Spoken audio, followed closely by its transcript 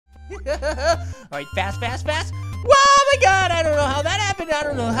Alright, fast, fast, fast. Whoa, my God, I don't know how that happened. I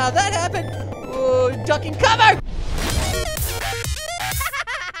don't know how that happened. Oh, duck and cover.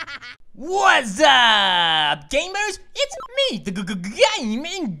 What's up, gamers? It's me, the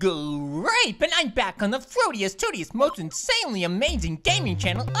Gaming Grape, and I'm back on the fruitiest, tootiest, most insanely amazing gaming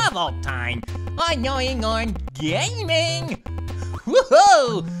channel of all time. Annoying on gaming.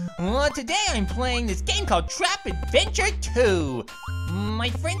 Woohoo! Well, today I'm playing this game called Trap Adventure 2. My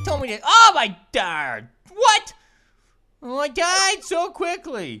friend told me to. Oh my God! What? Oh, I died so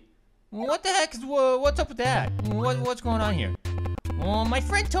quickly. What the heck is? What's up with that? What's going on here? Oh, my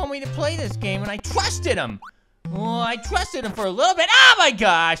friend told me to play this game, and I trusted him. Oh, I trusted him for a little bit. Oh my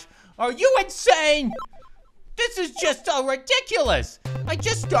gosh! Are you insane? This is just so ridiculous. I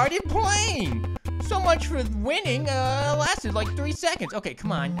just started playing. So much for winning. Lasted like 3 seconds. Okay,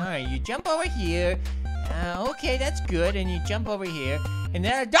 come on. All right, you jump over here. Okay, that's good. And you jump over here, and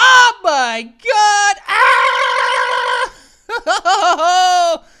then oh my God!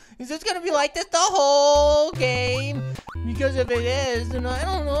 Ah! Is this gonna be like this the whole game? Because if it is, then I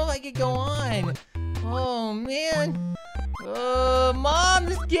don't know if I could go on. Oh man. Mom,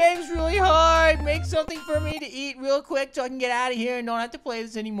 this game's really hard. Make something for me to eat real quick so I can get out of here and don't have to play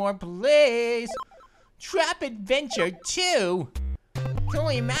this anymore, please. Trap Adventure 2? I can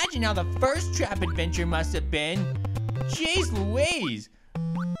only imagine how the first Trap Adventure must have been. Jeez Louise.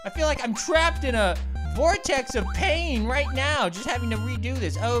 I feel like I'm trapped in a vortex of pain right now, just having to redo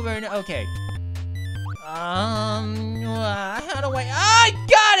this over and okay. How do I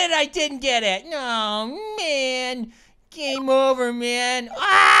got it! I didn't get it! No, man! Game over, man!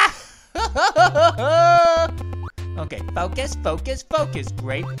 Ah! Okay, focus, focus, focus.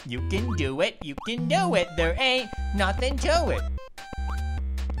 Grape, you can do it. You can do it. There ain't nothing to it.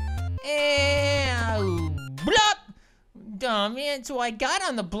 And blup! Oh, man, so I got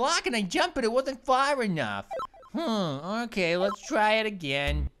on the block and I jumped, but it wasn't far enough. Okay, let's try it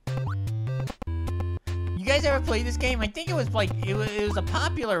again. You guys ever play this game? I think it was like, it was a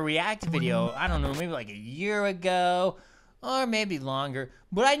popular React video, I don't know, maybe like a year ago, or maybe longer,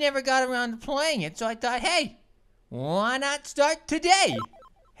 but I never got around to playing it, so I thought, hey, why not start today?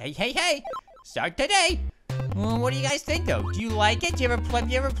 Hey, start today. Well, what do you guys think though? Do you like it? Have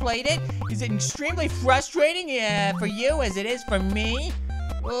you ever played it? Is it extremely frustrating for you as it is for me?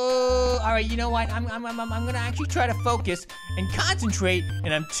 Oh, all right, you know what? I'm gonna actually try to focus and concentrate,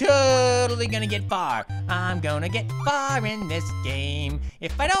 and I'm totally gonna get far. I'm gonna get far in this game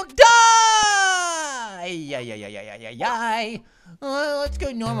if I don't die. Yeah. Let's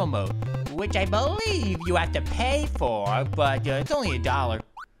go normal mode, which I believe you have to pay for, but it's only $1.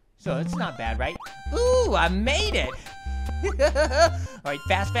 So it's not bad, right? Ooh, I made it. All right,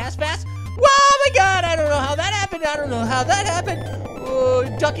 fast, fast, fast. Whoa, my God, I don't know how that happened. I don't know how that happened. Oh,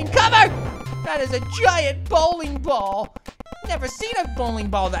 duck and cover. That is a giant bowling ball. Never seen a bowling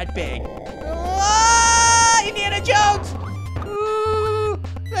ball that big. Ah, Indiana Jones. Ooh,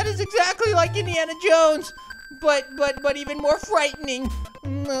 that is exactly like Indiana Jones, but even more frightening.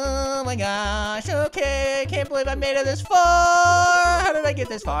 Oh my gosh, okay, can't believe I made it this far. How did I get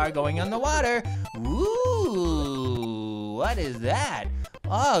this far? Going on the water. Ooh, what is that?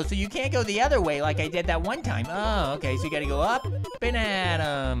 Oh, so you can't go the other way like I did that one time. Oh, okay, so you gotta go up and at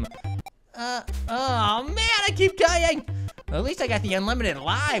 'em. Oh man, I keep dying. Well, at least I got the unlimited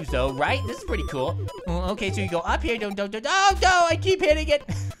lives though, right? This is pretty cool. Okay, so you go up here, don't, oh no, I keep hitting it.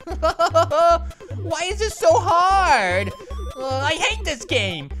 Why is this so hard? I hate this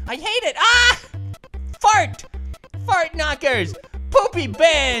game. I hate it. Ah! Fart knockers. Poopy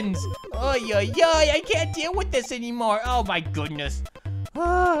bends. Oy, I can't deal with this anymore. Oh my goodness.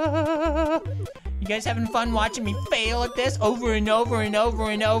 You guys having fun watching me fail at this over and over and over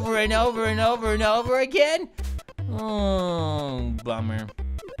and over and over and over and over again? Oh, bummer.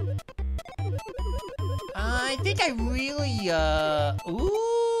 I think I really,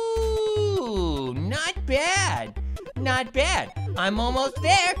 ooh, not bad. Not bad. I'm almost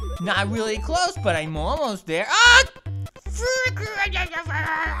there. Not really close, but I'm almost there. Ah!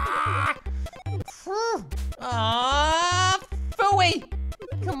 Ah! Phooey!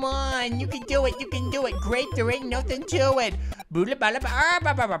 Come on, you can do it, you can do it. Great, there ain't nothing to it.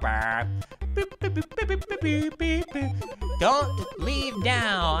 Don't leave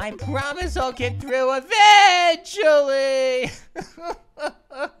now. I promise I'll get through eventually.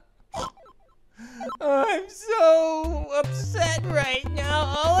 I'm so upset right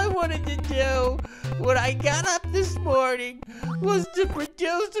now. All I wanted to do when I got up this morning was to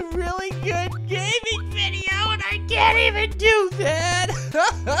produce a really good gaming video, and I can't even do that.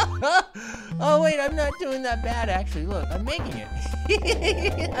 Oh wait, I'm not doing that bad actually. Look, I'm making it.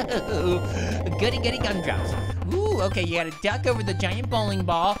 Goody goody gumdrops. Ooh, okay, you gotta duck over the giant bowling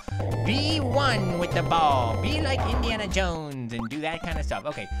ball. Be one with the ball. Be like Indiana Jones and do that kind of stuff.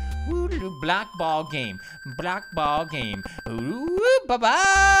 Okay. Ooh, block ball game. Block ball game. Ooh,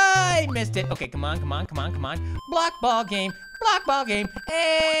 bye-bye. Missed it. Okay, come on, come on, come on, come on. Block ball game. Block ball game.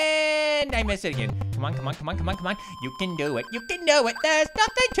 And I missed it again. Come on, come on, come on, come on, come on. You can do it. You can do it. There's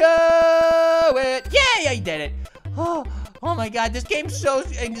nothing to it. Yay, I did it. Oh my God, this game's so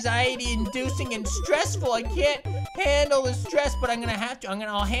anxiety-inducing and stressful. I can't handle the stress, but I'm gonna have to.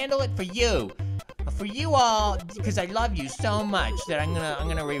 I'll handle it for you. For you all, because I love you so much that I'm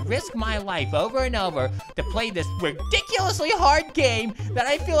gonna risk my life over and over to play this ridiculously hard game that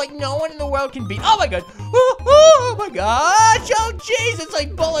I feel like no one in the world can beat. Oh my God! Oh my gosh! Oh jeez, it's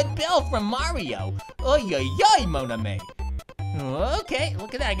like Bullet Bill from Mario. Oy oy oy, mon ami. Okay,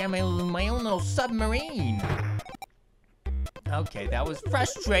 look at that. I got my own little submarine. Okay, that was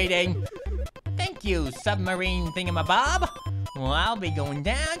frustrating. Thank you, submarine thingamabob. Well, I'll be going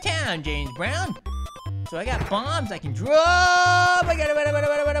downtown, James Brown. So I got bombs I can drop. Oh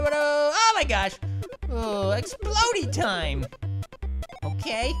my gosh. Oh, explodey time.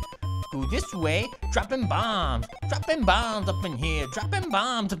 Okay. Go this way. Dropping bombs. Dropping bombs up in here. Dropping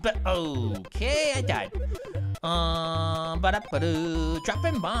bombs up in... Okay, I died.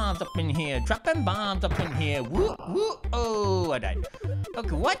 Dropping bombs up in here. Dropping bombs up in here. Woo, woo. Oh, I died.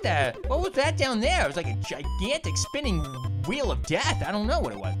 Okay, what was that down there? It was like a gigantic spinning wheel of death. I don't know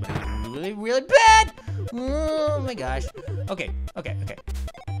what it was, but it was really, really bad. Oh my gosh. Okay.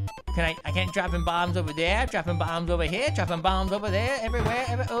 I can't dropping bombs over there, dropping bombs over here, dropping bombs over there,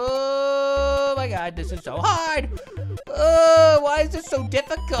 everywhere. Oh my God, this is so hard. Oh, why is this so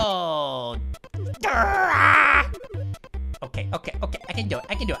difficult? Okay. I can do it.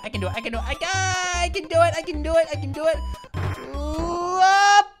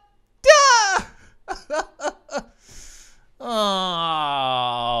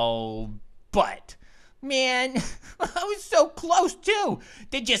 Oh, but man, I was so close too.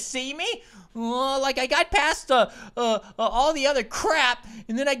 Did you see me? Like I got past all the other crap,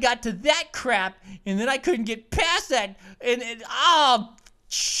 and then I got to that crap, and then I couldn't get past that, and oh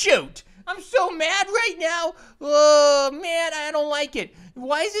shoot. I'm so mad right now. Oh, man, I don't like it.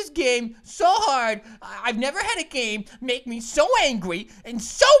 Why is this game so hard? I've never had a game make me so angry and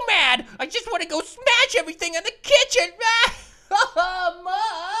so mad. I just want to go smash everything in the kitchen. Mom!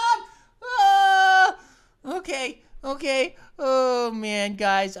 Okay. Oh, man,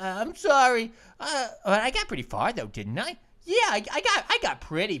 guys, I'm sorry. I got pretty far, though, didn't I? Yeah, I got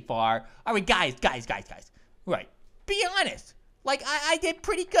pretty far. All right, guys. Right, be honest. Like, I did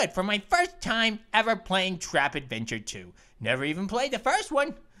pretty good for my first time ever playing Trap Adventure 2. Never even played the first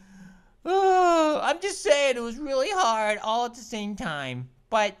one. Oh, I'm just saying it was really hard all at the same time,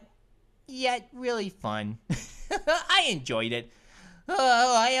 but yet really fun. I enjoyed it.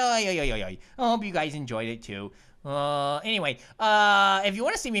 I hope you guys enjoyed it too. Anyway, if you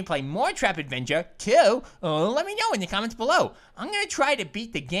want to see me play more Trap Adventure 2, let me know in the comments below. I'm gonna try to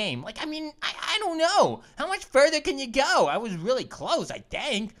beat the game. Like, I mean, I don't know. How much further can you go? I was really close, I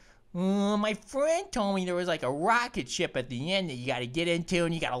think. My friend told me there was like a rocket ship at the end that you gotta get into,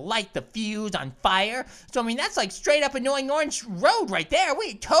 and you gotta light the fuse on fire. So, I mean, that's like straight up Annoying Orange Road right there.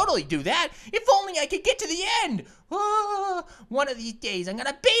 We could totally do that. If only I could get to the end. One of these days, I'm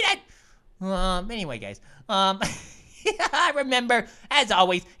gonna beat it. Anyway, guys, I remember, as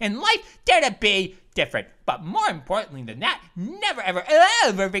always, in life, dare to be different. But more importantly than that, never, ever,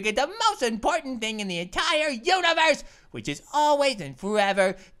 ever forget the most important thing in the entire universe, which is always and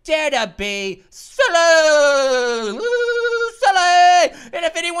forever, dare to be silly. And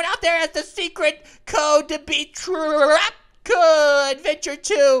if anyone out there has the secret code to beat Trap Adventure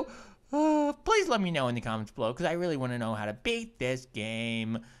 2, please let me know in the comments below, because I really want to know how to beat this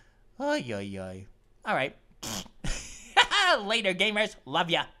game. Oy. All right. Later, gamers.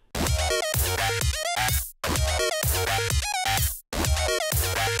 Love ya.